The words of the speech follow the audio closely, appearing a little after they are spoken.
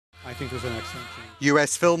I think there's an excellent chance.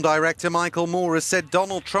 US film director Michael Moore has said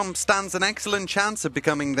Donald Trump stands an excellent chance of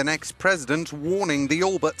becoming the next president, warning the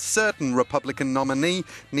all but certain Republican nominee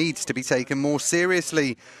needs to be taken more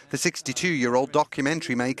seriously. The 62-year-old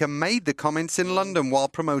documentary maker made the comments in London while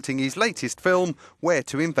promoting his latest film,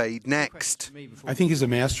 To Invade Next. I think he's a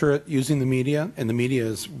master at using the media, and the media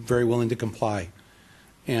is very willing to comply.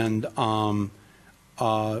 And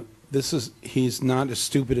he's not as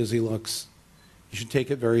stupid as he looks. You should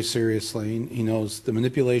take it very seriously. He knows the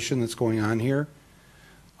manipulation that's going on here,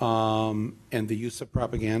 and the use of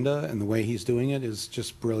propaganda, and the way he's doing it is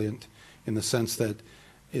just brilliant in the sense that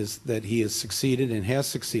he has succeeded and has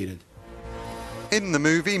succeeded. In the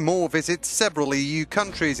movie, Moore visits several EU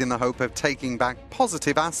countries in the hope of taking back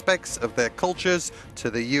positive aspects of their cultures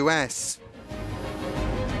to the US.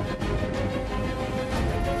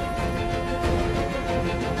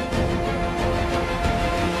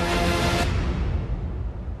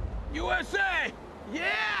 USA!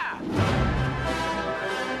 Yeah!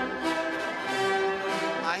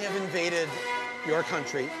 I have invaded your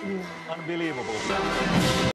country. Unbelievable.